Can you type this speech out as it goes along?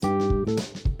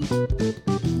So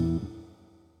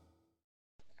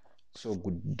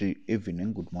good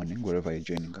evening, good morning, wherever you're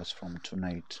joining us from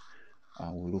tonight.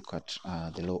 We'll look at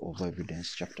the Law of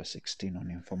Evidence, Chapter 16 on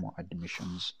informal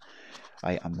admissions.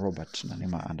 I am Robert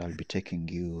Nanima, and I'll be taking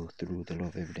you through the Law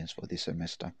of Evidence for this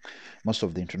semester. Most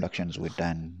of the introductions were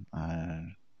done,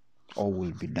 or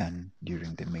will be done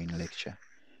during the main lecture.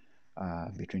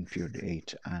 Between period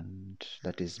 8 and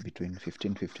that is between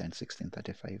 1550 and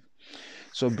 1635.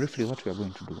 So briefly what we are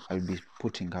going to do, I'll be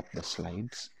putting up the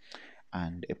slides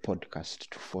and a podcast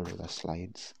to follow the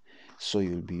slides. So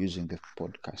you'll be using the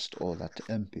podcast or that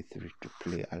MP3 to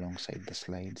play alongside the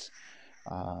slides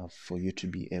for you to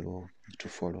be able to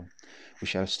follow. We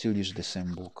shall still use the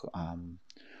same book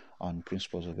on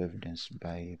Principles of Evidence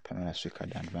by Pamela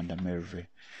Swickard and Vanda Merve.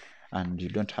 And you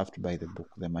don't have to buy the book.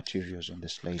 The materials on the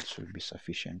slides will be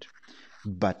sufficient,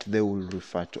 but they will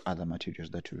refer to other materials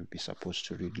that you will be supposed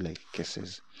to read, like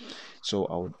cases. So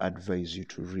I would advise you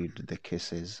to read the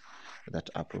cases that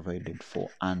are provided for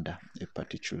under a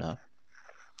particular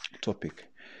topic.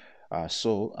 There are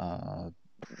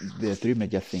three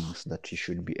major things that you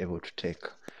should be able to take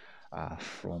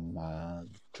from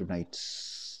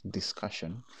tonight's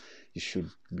discussion. You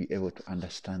should be able to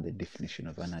understand the definition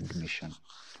of an admission.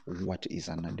 What is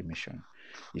an admission?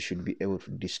 You should be able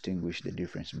to distinguish the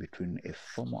difference between a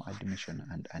formal admission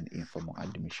and an informal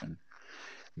admission.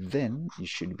 Then you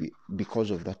should be, because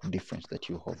of that difference that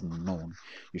you have known,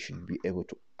 you should be able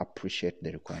to appreciate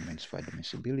the requirements for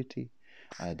admissibility,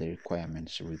 the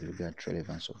requirements with regard to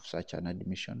relevance of such an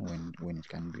admission, when it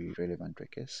can be relevant to a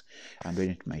case, and when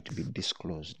it might be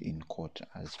disclosed in court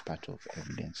as part of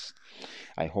evidence.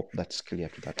 I hope that's clear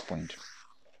to that point.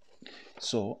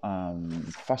 So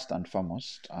first and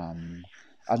foremost, an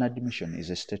admission is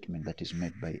a statement that is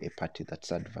made by a party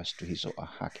that's adverse to his or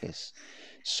her case.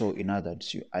 So in other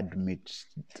words, you admit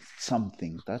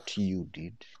something that you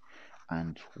did,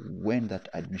 and when that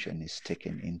admission is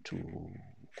taken into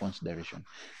consideration,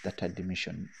 that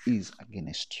admission is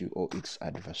against you or it's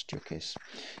adverse to your case.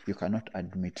 You cannot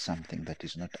admit something that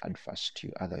is not adverse to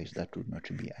you, otherwise that would not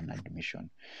be an admission.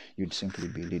 You'd simply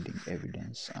be leading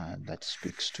evidence that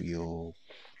speaks to your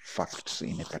facts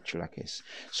in a particular case.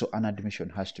 So an admission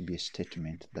has to be a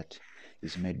statement that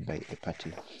is made by a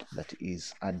party that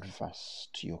is adverse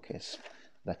to your case.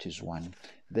 That is one.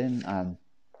 Then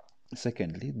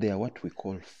secondly, they are what we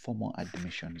call formal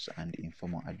admissions and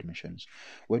informal admissions.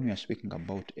 When we are speaking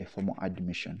about a formal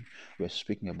admission, we are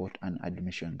speaking about an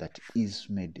admission that is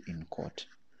made in court.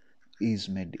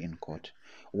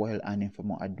 While an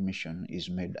informal admission is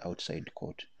made outside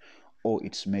court, or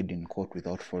it's made in court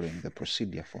without following the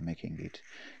procedure for making it.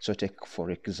 So take,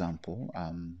 for example,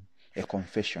 a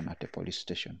confession at a police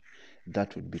station.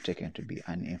 That would be taken to be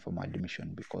an informal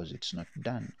admission because it's not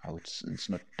done it's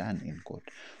not done in court,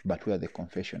 but where the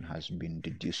confession has been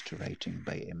deduced to writing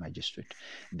by a magistrate,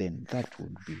 then that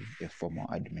would be a formal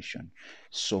admission.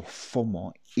 So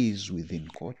formal is within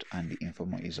court and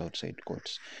informal is outside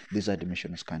courts. These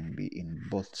admissions can be in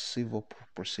both civil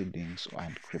proceedings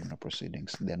and criminal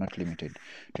proceedings. They're not limited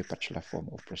to a particular form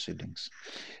of proceedings.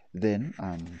 Then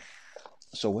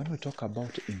so when we talk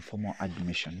about informal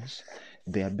admissions,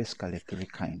 there are basically three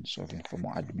kinds of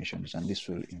informal admissions, and this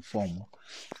will inform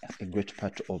a great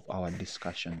part of our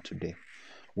discussion today.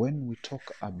 When we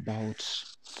talk about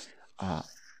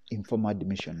informal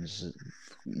admissions,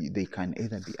 they can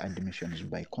either be admissions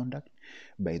by conduct,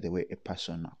 by the way a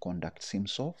person conducts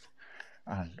himself,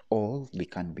 and or they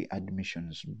can be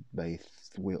admissions by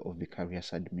way of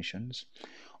vicarious admissions,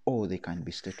 or they can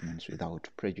be statements without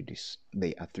prejudice.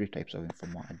 There are three types of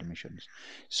informal admissions.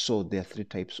 So there are three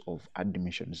types of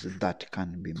admissions that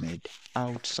can be made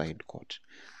outside court,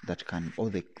 that can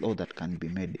or that can be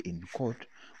made in court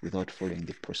without following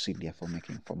the procedure for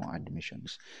making formal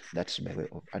admissions. That's by way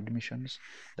of admissions,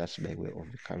 that's by way of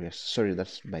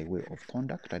that's by way of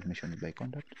conduct, admissions by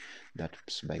conduct,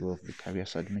 that's by way of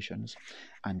vicarious admissions,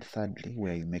 and thirdly,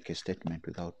 where you make a statement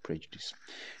without prejudice.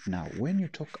 Now, when you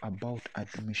talk about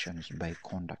admissions by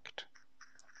conduct,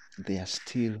 there are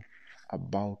still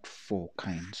about four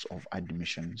kinds of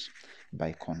admissions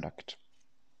by conduct,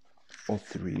 or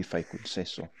three if I could say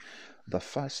so. The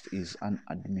first is an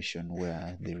admission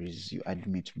where you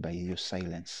admit by your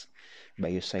silence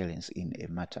in a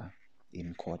matter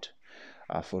in court.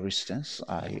 For instance,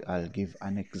 I'll give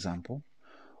an example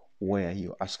where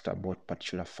you asked about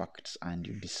particular facts and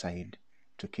you decide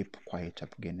to keep quiet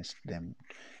against them.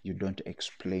 You don't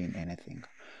explain anything.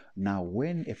 Now,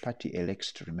 when a party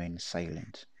elects to remain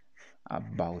silent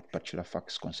about particular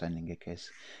facts concerning a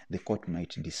case, the court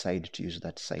might decide to use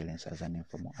that silence as an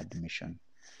informal admission.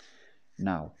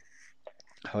 Now,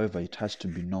 However, it has to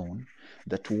be known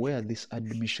that where this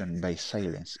admission by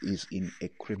silence is in a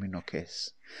criminal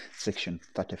case, Section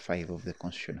 35 of the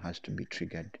Constitution has to be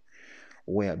triggered,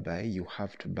 whereby you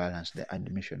have to balance the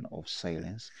admission of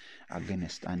silence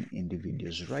against an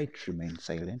individual's right to remain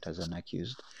silent as an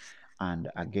accused and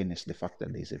against the fact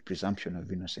that there is a presumption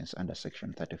of innocence under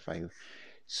Section 35.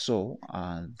 So,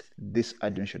 this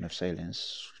admission of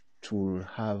silence will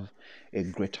have a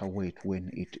greater weight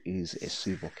when it is a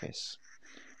civil case.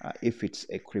 If it's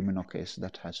a criminal case,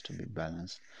 that has to be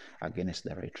balanced against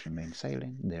the right to remain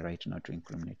silent, the right not to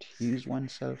incriminate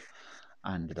oneself,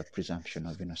 and the presumption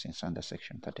of innocence under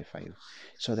Section 35.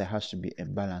 So there has to be a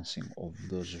balancing of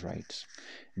those rights,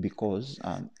 because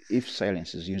if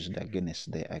silence is used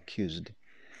against the accused,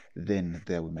 then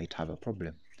there we might have a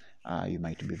problem. You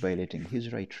might be violating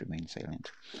his right to remain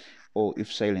silent. Or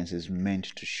if silence is meant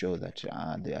to show that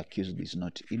the accused is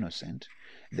not innocent,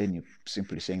 then you're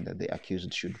simply saying that the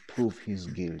accused should prove his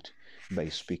guilt by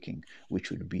speaking,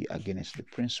 which would be against the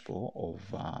principle of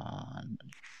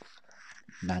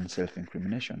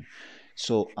non-self-incrimination.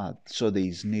 So there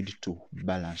is need to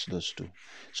balance those two.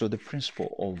 So the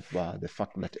principle of the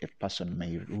fact that a person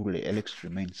may elect to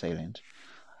remain silent,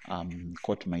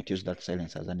 court might use that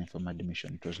silence as an informal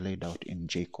admission. It was laid out in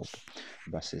Jacob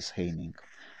versus Heining,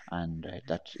 and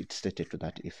that it stated to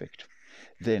that effect.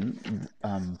 Then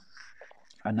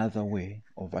another way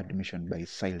of admission by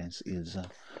silence is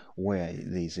where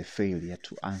there is a failure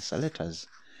to answer letters.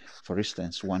 For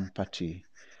instance, one party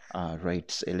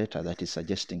writes a letter that is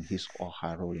suggesting his or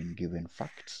her role in given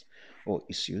facts or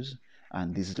issues,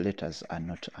 and these letters are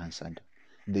not answered.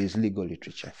 There is legal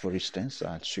literature. For instance,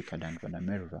 Strickland and Van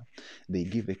Amerva, they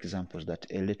give examples that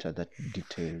a letter that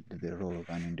detailed the role of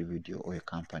an individual or a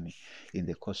company in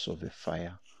the course of a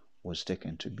fire was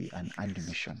taken to be an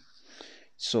admission.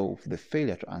 So the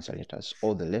failure to answer letters,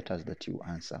 or the letters that you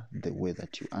answer, the way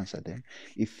that you answer them,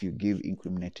 if you give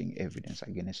incriminating evidence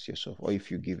against yourself, or if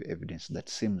you give evidence that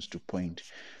seems to point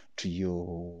to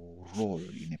your role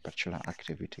in a particular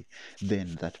activity,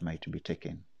 then that might be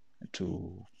taken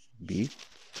to be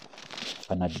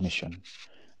an admission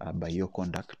by your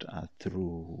conduct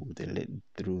through the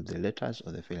letters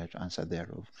or the failure to answer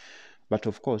thereof. But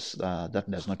of course, that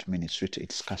does not mean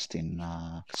it's cast in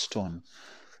stone,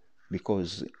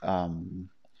 because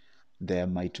there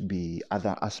might be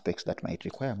other aspects that might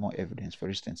require more evidence. For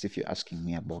instance, if you're asking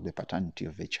me about the paternity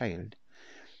of a child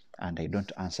and I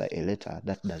don't answer a letter,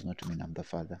 that does not mean I'm the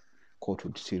father. Court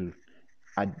would still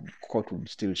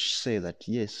say that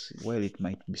yes, well, it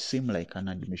might seem like an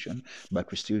admission,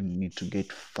 but we still need to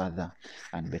get further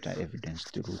and better evidence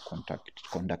through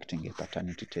conducting a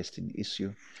paternity testing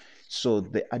issue. So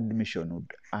the admission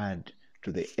would add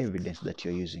to the evidence that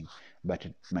you're using, but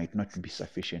it might not be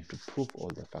sufficient to prove all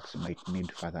the facts. You might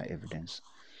need further evidence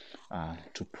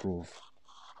to prove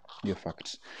your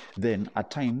facts. Then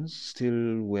at times,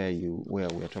 still where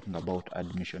we're talking about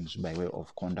admissions by way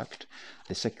of conduct,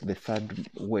 the third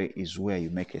way is where you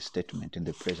make a statement in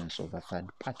the presence of a third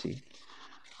party,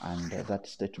 and that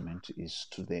statement is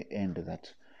to the end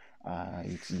that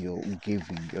you're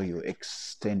giving or you're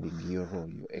extending your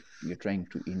role. You're trying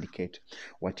to indicate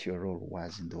what your role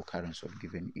was in the occurrence of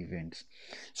given events.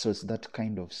 So it's that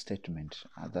kind of statement,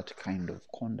 that kind of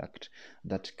conduct,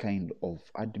 that kind of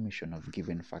admission of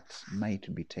given facts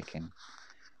might be taken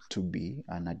to be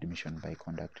an admission by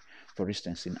conduct. For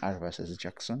instance, in R versus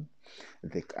Jackson,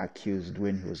 the accused,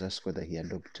 when he was asked whether he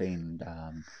had obtained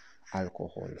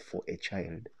alcohol for a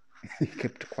child, he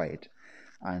kept quiet,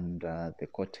 and the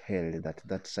court held that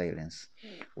that silence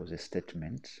was a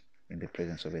statement in the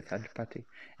presence of a third party,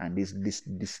 and his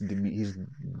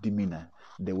demeanor,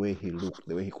 the way he looked,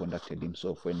 the way he conducted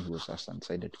himself when he was asked and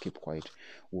decided to keep quiet,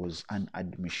 was an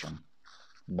admission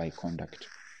by conduct.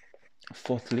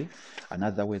 Fourthly,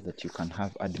 another way that you can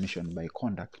have admission by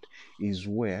conduct is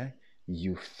where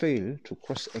you fail to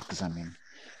cross-examine.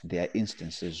 There are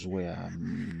instances where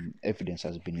evidence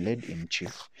has been laid in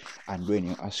chief, and when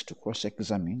you're asked to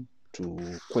cross-examine,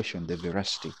 to question the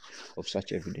veracity of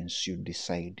such evidence, you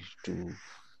decide to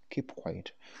keep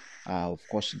quiet. Of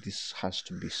course, this has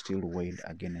to be still weighed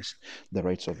against the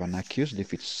rights of an accused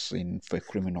if it's for a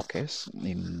criminal case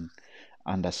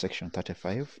under Section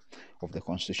 35 of the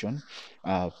Constitution.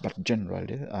 But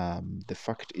generally, the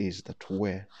fact is that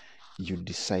where you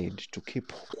decide to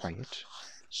keep quiet,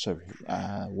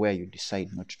 where you decide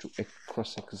not to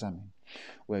cross-examine,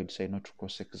 where you decide not to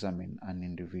cross-examine an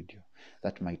individual,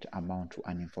 that might amount to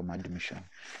an informal admission.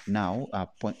 Now,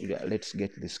 let's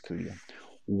get this clear.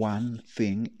 One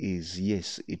thing is,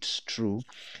 yes, it's true,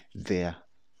 the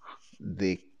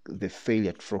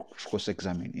failure to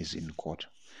cross-examine is in court.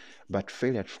 But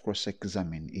failure to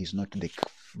cross-examine is not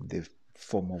the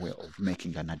formal way of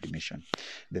making an admission.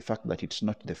 The fact that it's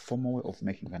not the formal way of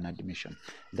making an admission,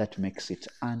 that makes it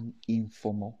an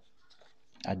informal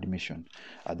admission.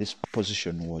 This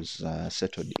position was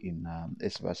settled in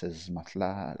S versus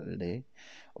Matlale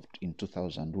in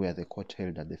 2000, where the court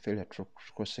held that the failure to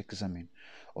cross-examine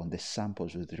on the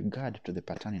samples with regard to the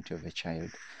paternity of a child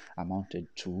amounted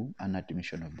to an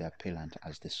admission of the appellant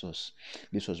as the source.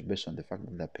 This was based on the fact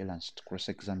that the appellants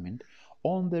cross-examined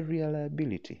on the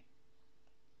reliability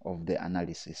of the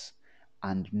analysis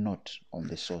and not on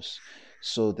the source.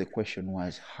 So the question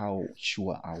was, how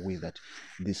sure are we that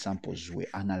these samples were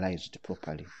analyzed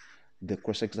properly? The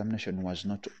cross-examination was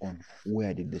not on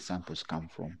where did the samples come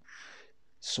from.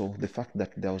 So the fact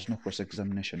that there was no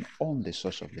cross-examination on the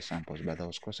source of the samples, but there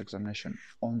was cross-examination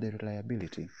on the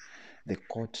reliability, the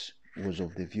court was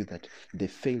of the view that the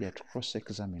failure to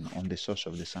cross-examine on the source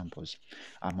of the samples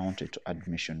amounted to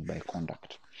admission by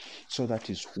conduct. So that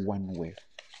is one way.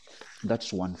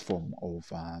 That's one form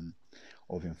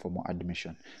of informal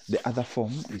admission. The other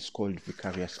form is called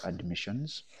vicarious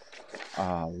admissions,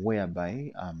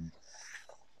 whereby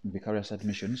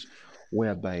the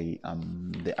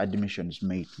admissions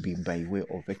may be by way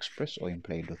of express or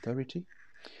implied authority,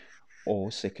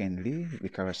 or secondly,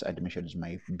 vicarious admissions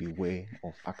might be way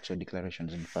of actual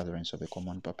declarations in furtherance of a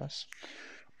common purpose,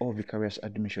 or vicarious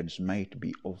admissions might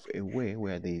be of a way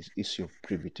where there is issue of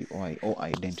privity or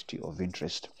identity of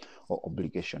interest or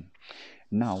obligation.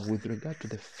 Now, with regard to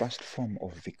the first form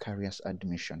of vicarious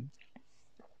admission,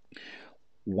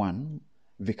 one,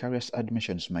 vicarious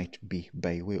admissions might be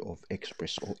by way of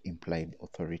express or implied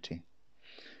authority.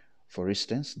 For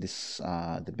instance,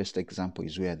 the best example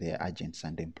is where they are agents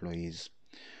and employees,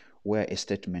 where a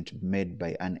statement made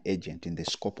by an agent in the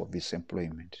scope of his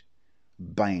employment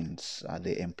binds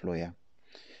the employer.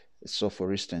 So,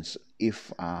 for instance,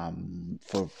 if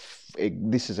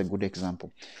this is a good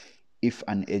example, if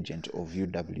an agent of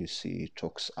UWC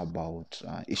talks about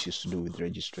issues to do with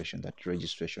registration, that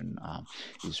registration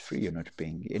is free, you're not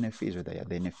paying any fees, or there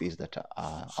are any fees that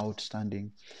are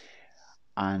outstanding,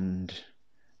 and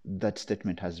that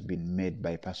statement has been made by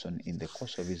a person in the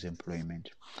course of his employment,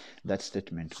 that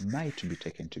statement might be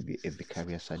taken to be a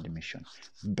vicarious admission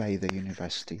by the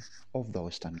University of the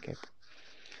Western Cape.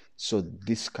 So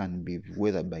this can be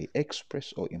whether by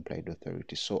express or implied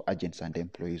authority. So agents and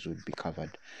employees would be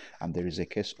covered. And there is a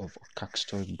case of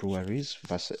Caxton Breweries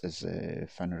versus a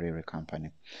Funerary Company.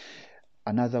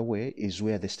 Another way is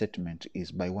where the statement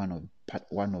is by one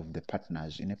of the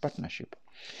partners in a partnership.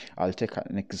 I'll take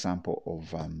an example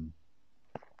of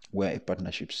where a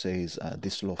partnership says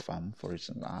this law firm, for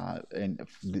instance, and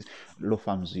law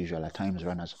firms usually at times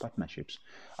run as partnerships.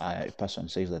 A person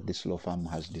says that this law firm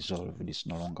has dissolved, it's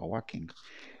no longer working.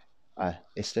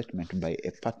 A statement by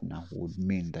a partner would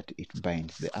mean that it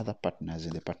binds the other partners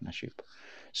in the partnership.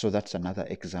 So that's another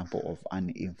example of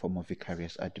an informal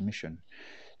vicarious admission.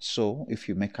 So if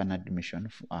you make an admission,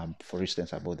 for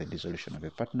instance, about the dissolution of a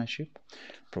partnership,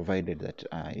 provided that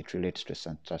it relates to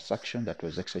a transaction that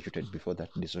was executed before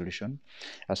that dissolution,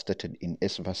 as stated in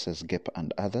S versus GAP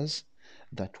and others,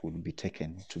 that would be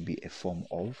taken to be a form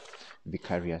of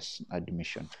vicarious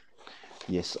admission.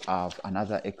 Yes,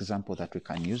 another example that we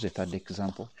can use, a third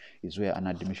example, is where an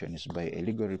admission is by a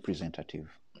legal representative.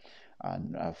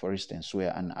 And for instance,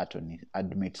 where an attorney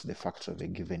admits the facts of a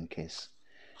given case.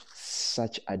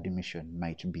 Such admission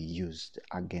might be used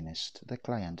against the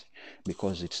client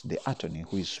because it's the attorney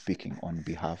who is speaking on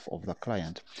behalf of the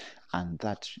client, and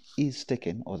that is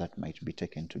taken, or that might be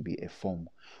taken, to be a form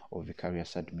of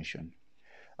vicarious admission.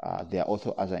 There are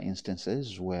also other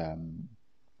instances where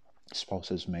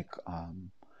spouses make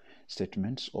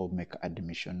statements or make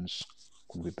admissions,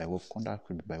 could be by way of conduct,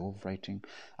 could be by way of writing,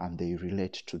 and they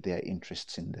relate to their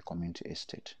interests in the community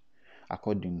estate.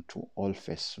 According to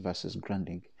Allface versus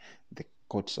Grundig, the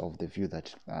courts are of the view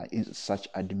that such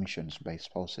admissions by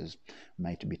spouses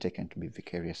might be taken to be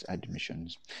vicarious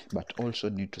admissions, but also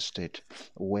need to state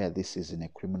where this is in a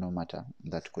criminal matter,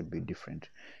 that could be different,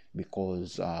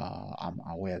 because I'm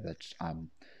aware that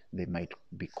they might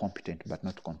be competent but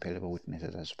not compellable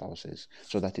witnesses as spouses.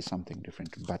 So that is something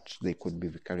different, but they could be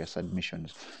vicarious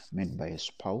admissions made by a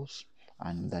spouse,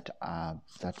 and that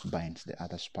binds the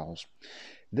other spouse.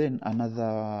 Then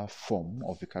another form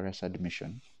of vicarious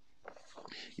admission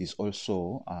is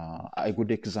also, a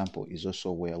good example is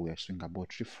also where we are speaking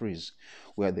about referees,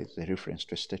 where there's a reference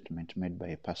to a statement made by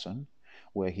a person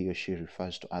where he or she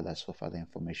refers to others for further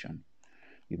information.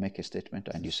 You make a statement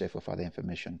and you say, for further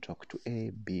information, talk to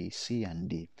A, B, C, and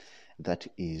D. That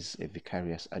is a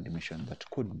vicarious admission that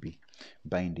could be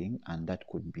binding, and that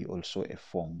could be also a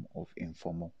form of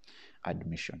informal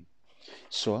admission.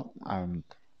 So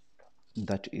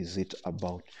that is it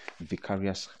about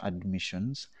vicarious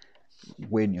admissions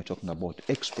when you're talking about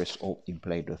express or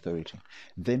implied authority.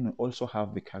 Then we also have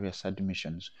vicarious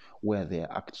admissions where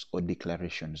there are acts or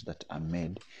declarations that are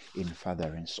made in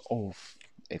furtherance of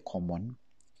a common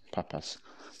purpose.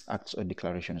 Acts or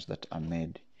declarations that are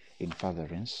made in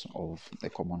furtherance of a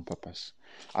common purpose.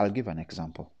 I'll give an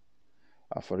example.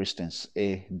 For instance,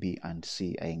 A, B, and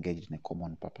C are engaged in a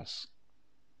common purpose.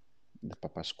 The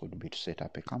purpose could be to set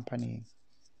up a company.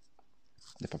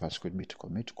 The purpose could be to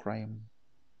commit crime.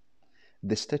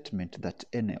 The statement that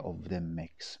any of them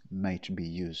makes might be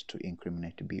used to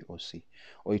incriminate B or C,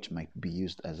 or it might be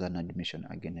used as an admission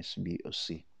against B or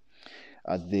C.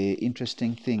 The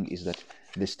interesting thing is that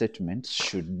the statements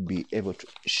should be able to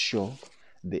show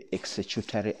the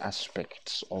executory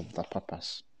aspects of the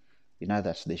purpose. In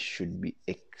others, they should be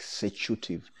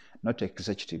executive, not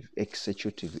executive,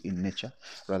 executive in nature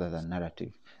rather than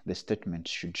narrative. The statement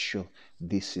should show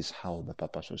this is how the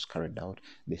purpose was carried out.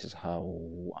 This is how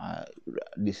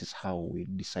we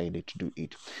decided to do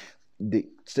it. The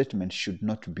statement should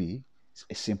not be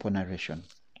a simple narration.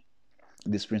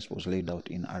 This principle was laid out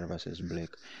in R versus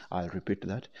Blake. I'll repeat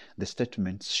that. The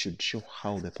statements should show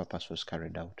how the purpose was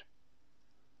carried out.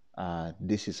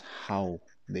 This is how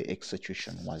the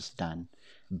execution was done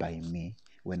by me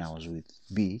when I was with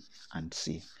B and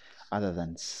C, other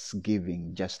than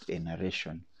giving just a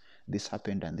narration. This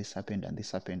happened and this happened and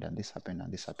this happened and this happened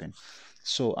and this happened.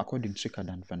 So according to Rickard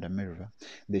and Van der Merwe,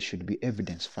 there should be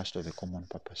evidence first of a common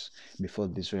purpose before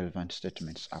these relevant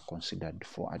statements are considered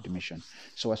for admission.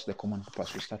 So what's the common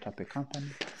purpose? We start up a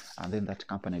company and then that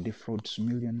company defrauds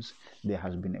millions. There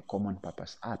has been a common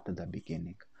purpose at the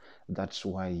beginning. That's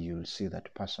why you'll see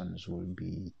that persons will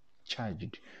be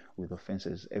charged with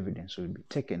offenses. Evidence will be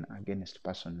taken against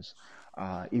persons,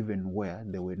 even where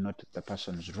they were not the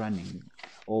persons running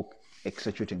or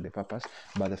executing the purpose,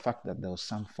 but the fact that there was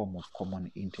some form of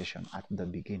common intention at the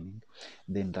beginning,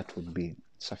 then that would be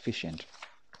sufficient.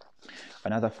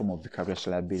 Another form of vicarious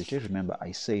liability, remember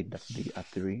I said that there are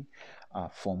three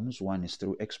forms. One is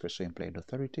through express or implied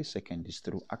authority. Second is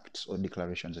through acts or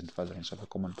declarations in furtherance of a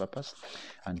common purpose.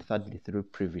 And thirdly, through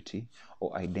privity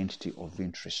or identity of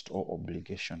interest or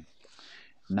obligation.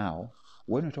 Now,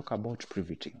 when we talk about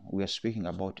privity, we are speaking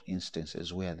about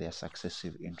instances where there are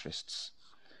successive interests.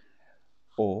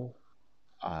 Or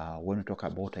when we talk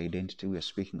about identity, we are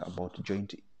speaking about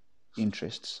joint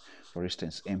interests. For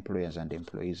instance, employers and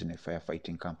employees in a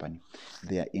firefighting company,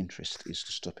 their interest is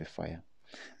to stop a fire.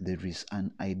 There is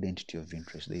an identity of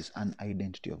interest. There is an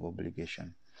identity of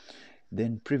obligation.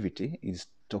 Then privity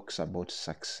talks about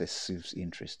successive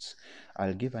interests.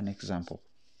 I'll give an example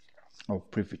of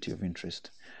privity of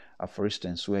interest. For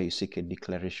instance, where you seek a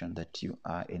declaration that you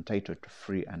are entitled to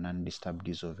free and undisturbed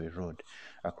use of a road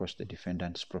across the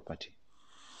defendant's property.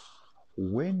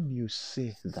 When you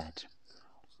say that,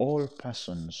 all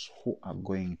persons who are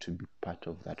going to be part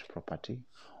of that property,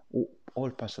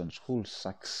 all persons who will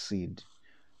succeed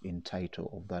in title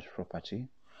of that property,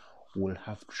 will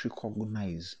have to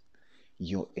recognize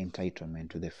your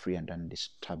entitlement to the free and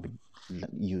undisturbed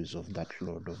use of that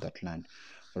road, of that land.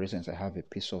 For instance, I have a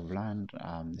piece of land,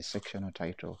 the sectional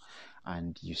title,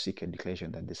 and you seek a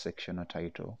declaration that the sectional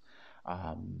title,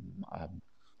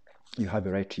 you have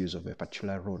a right to use of a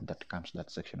particular road that comes to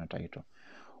that sectional title.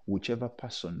 Whichever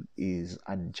person is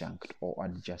adjunct or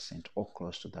adjacent or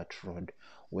close to that road,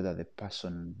 whether the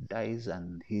person dies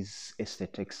and his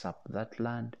estate takes up that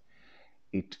land,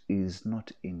 it is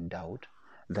not in doubt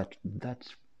that that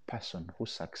person who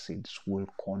succeeds will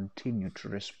continue to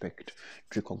respect,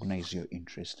 to recognize your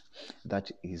interest.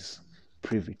 That is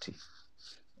privity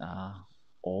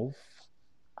of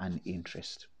an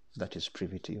interest. That is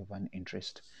privity of an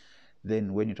interest.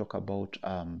 Then when you talk about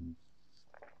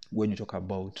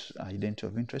identity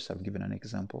of interest, I've given an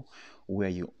example where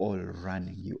you all run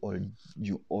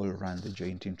the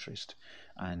joint interest,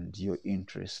 and your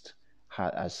interest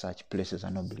as such places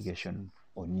an obligation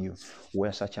on you.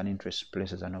 Where such an interest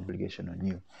places an obligation on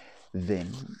you,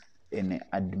 then any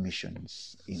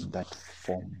admissions in that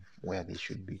form where they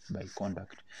should be by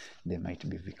conduct, they might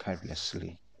be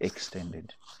vicariously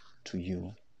extended to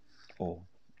you or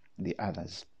the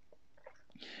others.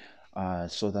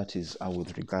 So that is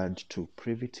with regard to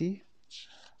privity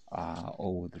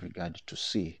or with regard to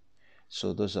C.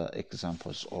 So those are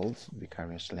examples of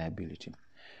vicarious liability.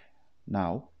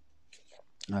 Now,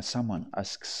 someone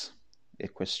asks a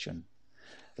question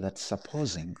that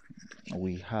supposing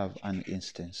we have an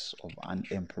instance of an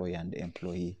employer and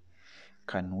employee,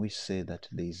 can we say that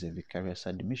there is a vicarious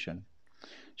admission?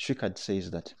 Schickard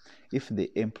says that if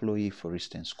the employee, for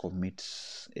instance,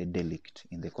 commits a delict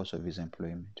in the course of his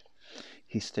employment,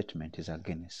 his statement is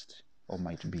against or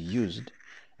might be used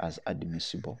as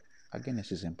admissible against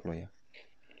his employer.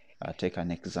 Take an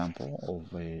example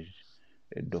of a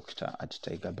doctor at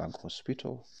Tiger Bag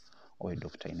Hospital, or a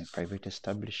doctor in a private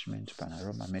establishment,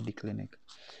 Panorama Mediclinic,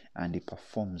 and he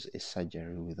performs a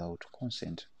surgery without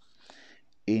consent.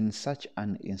 In such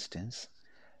an instance,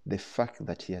 the fact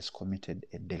that he has committed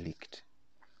a delict,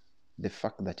 the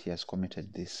fact that he has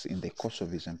committed this in the course of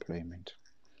his employment,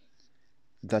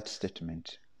 that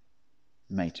statement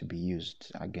might be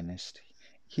used against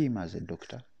him as a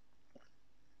doctor,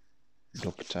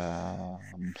 Dr.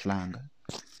 Mhlanga,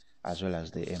 as well as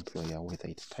the employer, whether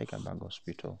it's Tiger Bag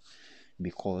Hospital,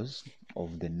 because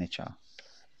of the nature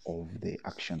of the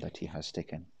action that he has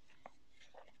taken.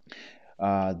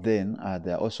 Then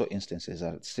there are also instances,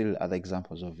 still other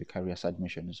examples of vicarious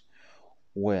admissions,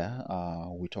 where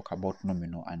we talk about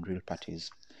nominal and real parties.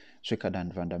 Schickard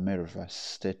and van der Merwe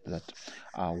state that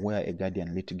where a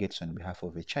guardian litigates on behalf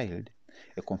of a child,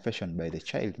 a confession by the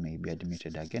child may be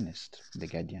admitted against the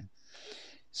guardian.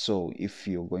 So if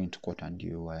you're going to court and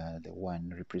you are the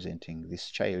one representing this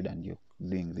child and you're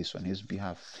doing this on his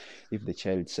behalf, if the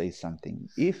child says something,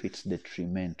 if it's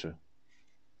detrimental,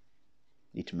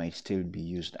 it might still be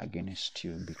used against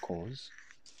you because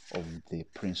of the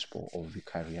principle of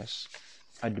vicarious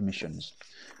admissions.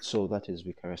 So that is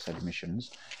vicarious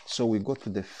admissions. So we go to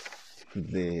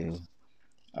the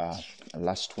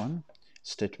last one,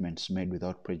 statements made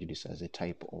without prejudice as a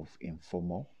type of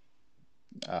informal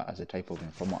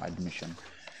admission.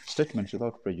 Statements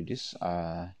without prejudice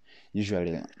are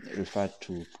usually referred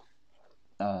to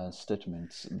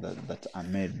statements that are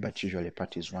made, but usually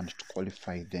parties want to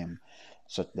qualify them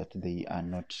so that they are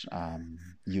not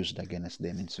used against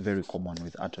them. It's very common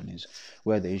with attorneys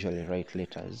where they usually write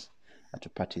letters to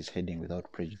parties heading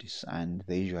without prejudice, and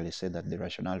they usually say that the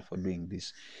rationale for doing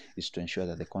this is to ensure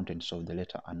that the contents of the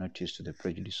letter are not used to the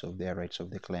prejudice of their rights of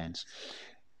the clients.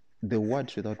 The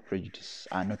words without prejudice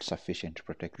are not sufficient to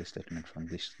protect the statement from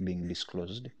this being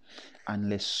disclosed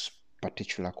unless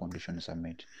particular conditions are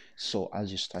met. So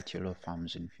as you start your law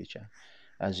firms in future,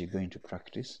 as you go into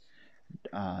practice,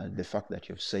 the fact that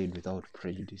you've said without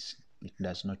prejudice, it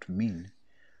does not mean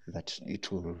that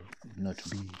it will not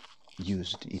be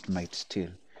used. It might still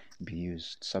be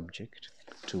used subject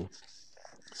to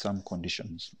some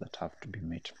conditions that have to be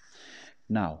met.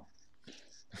 Now,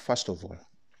 first of all,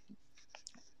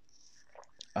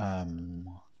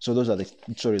 so those are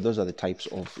the types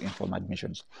of informal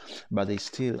admissions, but they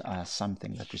still are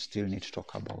something that we still need to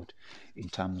talk about in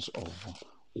terms of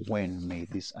when may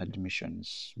these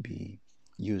admissions be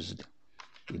used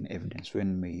in evidence,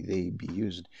 when may they be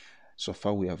used. So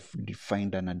far we have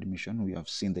defined an admission, we have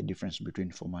seen the difference between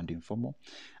formal and informal,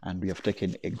 and we have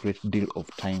taken a great deal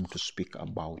of time to speak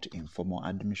about informal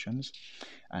admissions,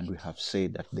 and we have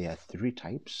said that there are three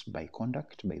types: by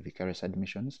conduct, by vicarious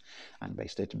admissions, and by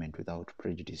statement without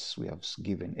prejudice. We have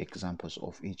given examples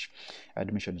of each.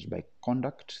 Admissions by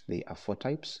conduct, they are four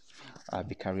types.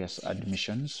 Vicarious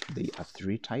admissions, they are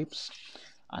three types.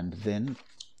 And then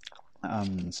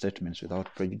statements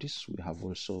without prejudice, we have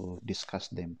also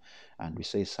discussed them, and we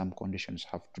say some conditions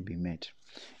have to be met.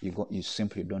 You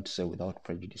simply don't say without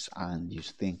prejudice and you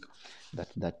think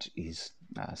that is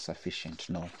sufficient.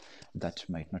 No, that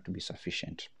might not be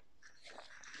sufficient.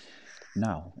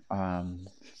 Now,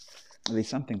 there's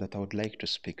something that I would like to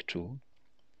speak to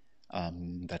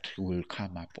that will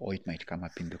come up, or it might come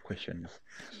up in the questions.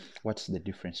 What's the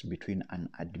difference between an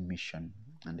admission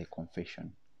and a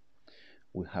confession?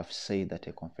 We have said that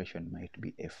a confession might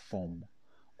be a form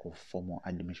of formal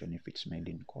admission if it's made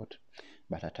in court,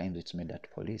 but at times it's made at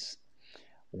police.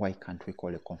 Why can't we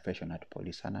call a confession at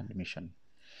police an admission?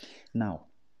 Now,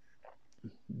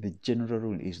 the general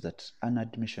rule is that an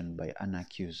admission by an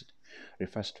accused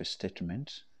refers to a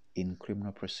statement in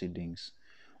criminal proceedings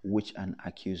which an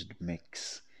accused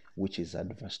makes, which is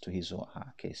adverse to his or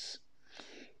her case.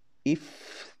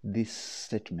 If this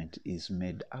statement is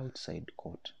made outside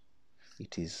court,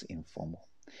 it is informal.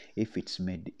 If it's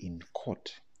made in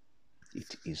court,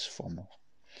 it is formal.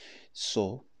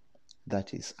 So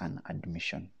that is an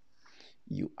admission.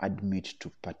 You admit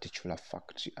to particular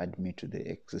facts. You admit to the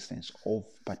existence of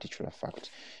particular facts.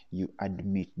 You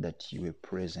admit that you were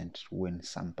present when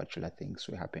some particular things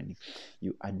were happening.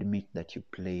 You admit that you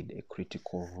played a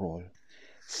critical role.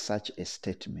 Such a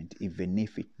statement, even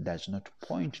if it does not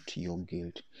point to your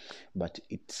guilt, but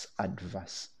it's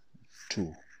adverse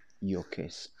to your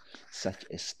case, such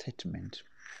a statement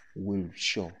will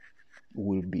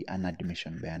be an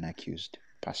admission by an accused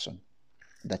person.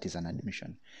 That is an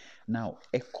admission. Now,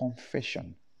 a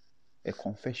confession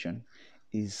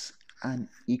is an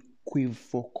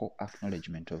equivocal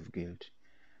acknowledgement of guilt.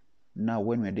 Now,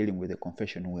 when we're dealing with a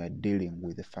confession, we are dealing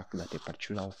with the fact that a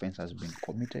particular offense has been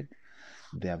committed.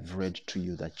 They have read to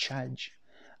you the charge,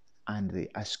 and they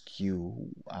ask you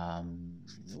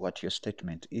what your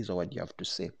statement is or what you have to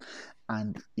say.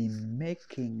 And in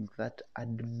making that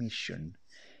admission,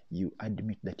 you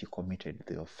admit that you committed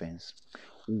the offense.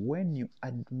 When you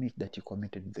admit that you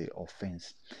committed the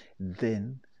offense,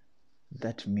 then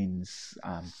that means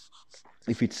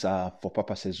if it's for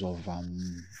purposes of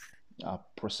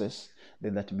process,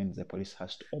 then that means the police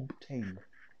has to obtain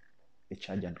a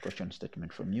charge and caution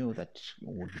statement from you that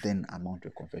would then amount to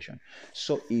a confession.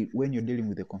 So when you're dealing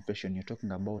with a confession, you're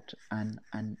talking about an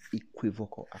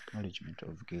unequivocal acknowledgement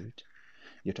of guilt.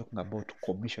 You're talking about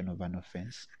commission of an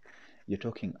offense. You're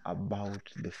talking about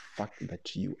the fact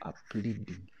that you are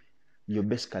pleading. You're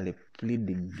basically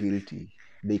pleading guilty.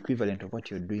 The equivalent of what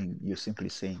you're doing, you're simply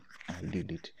saying, I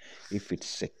did it. If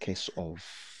it's a case of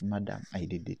murder, I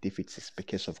did it. If it's a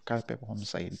case of culpable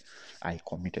homicide, I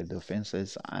committed the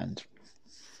offenses, and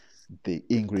the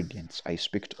ingredients, I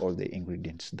speak to all the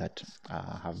ingredients that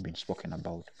have been spoken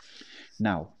about.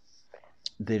 Now,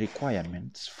 the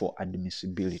requirements for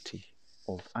admissibility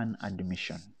of an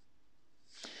admission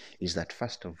is that,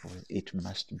 first of all, it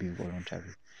must be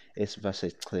voluntary. As verse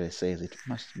clearly says, it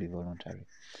must be voluntary.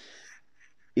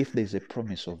 If there is a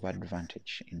promise of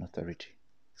advantage in authority,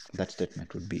 that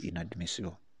statement would be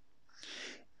inadmissible.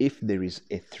 If there is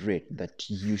a threat that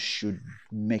you should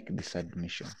make this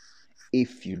admission,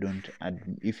 if you don't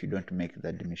make the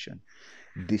admission,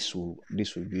 this will be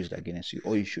used against you,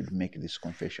 or you should make this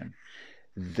confession,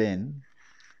 then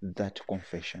that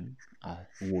confession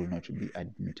will not be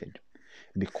admitted,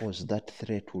 because that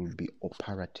threat will be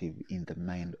operative in the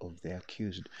mind of the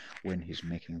accused when he's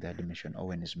making the admission or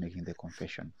when he's making the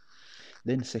confession.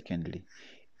 Then secondly,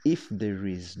 if there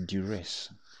is duress,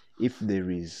 if there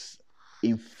is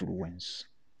influence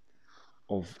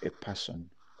of a person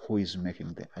who is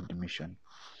making the admission,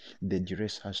 the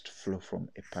duress has to flow from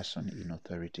a person in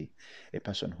authority, a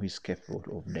person who is capable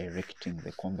of directing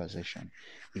the conversation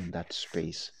in that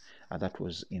space. That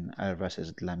was in R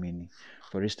versus Dlamini.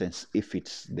 For instance, if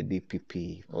it's the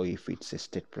DPP, or if it's a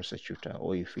state prosecutor,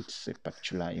 or if it's a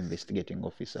particular investigating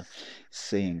officer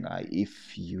saying,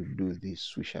 if you do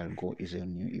this, we shall go easy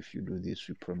on you. If you do this,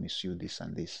 we promise you this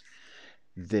and this.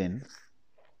 Then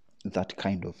that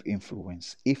kind of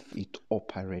influence, if it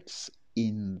operates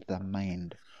in the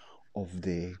mind of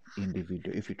the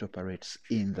individual, if it operates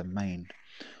in the mind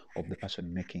of the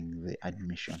person making the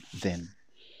admission, then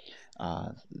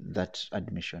that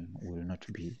admission will not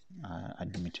be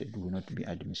admitted, will not be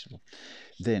admissible.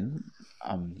 Then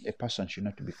a person should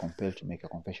not be compelled to make a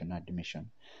confession admission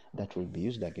that will be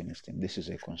used against him. This is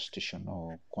a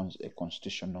constitutional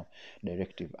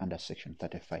directive under section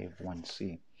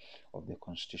 35(1)(c) of the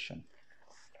Constitution.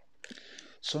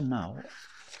 So now,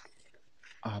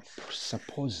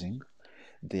 supposing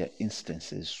there are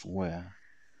instances where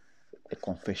a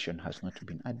confession has not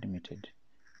been admitted,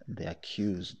 the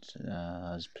accused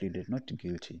has pleaded not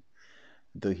guilty,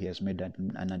 though he has made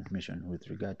an admission with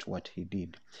regard to what he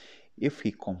did. If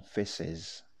he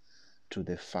confesses to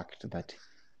the fact that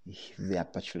there are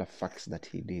particular facts that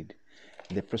he did,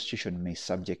 the prosecution may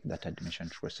subject that admission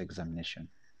to cross-examination.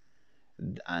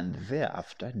 And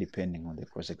thereafter, depending on the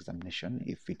cross-examination,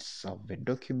 if it's of a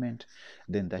document,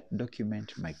 then that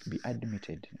document might be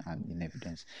admitted in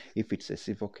evidence. If it's a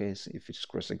civil case, if it's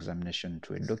cross-examination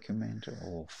to a document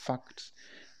or facts,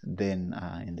 then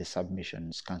in the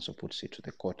submissions, counsel puts it to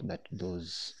the court that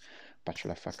those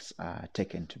particular facts are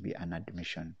taken to be an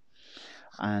admission.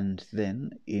 And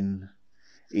then in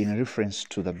reference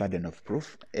to the burden of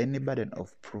proof, any burden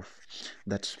of proof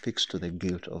that speaks to the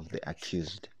guilt of the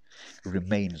accused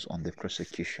remains on the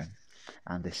prosecution,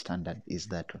 and the standard is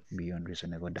that beyond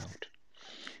reasonable doubt.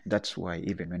 That's why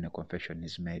even when a confession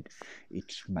is made,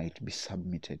 it might be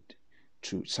subjected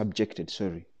to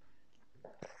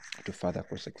further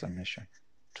cross-examination,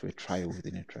 to a trial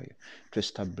within a trial, to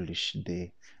establish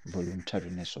the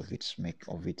voluntariness of its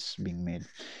being made.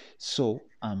 So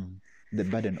the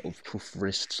burden of proof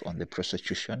rests on the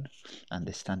prosecution, and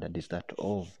the standard is that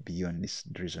of beyond this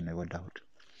reasonable doubt.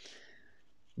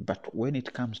 But when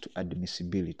it comes to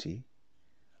admissibility,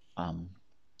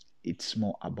 it's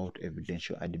more about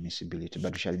evidential admissibility.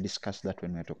 But we shall discuss that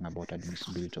when we're talking about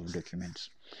admissibility of documents.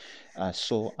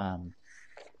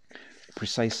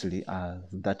 precisely,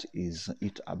 that is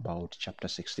it about chapter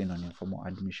 16 on informal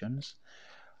admissions.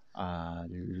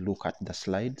 Look at the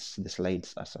slides. The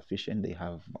slides are sufficient. They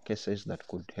have cases that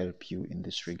could help you in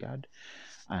this regard,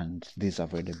 and these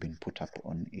have already been put up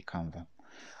on eCanva.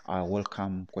 I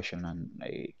welcome question and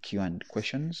Q&A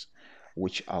questions,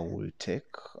 which I will take.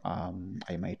 I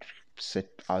might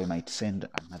send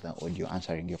another audio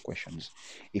answering your questions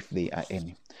if there are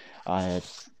any.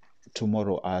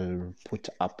 Tomorrow I'll put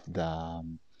up the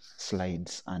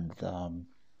slides and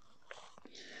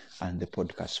the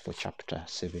podcast for chapter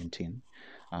 17.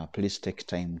 Please take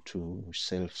time to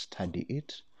self-study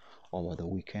it over the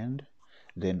weekend.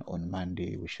 Then on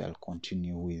Monday we shall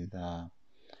continue with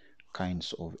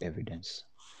kinds of evidence.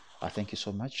 Thank you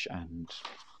so much and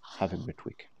have a great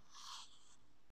week.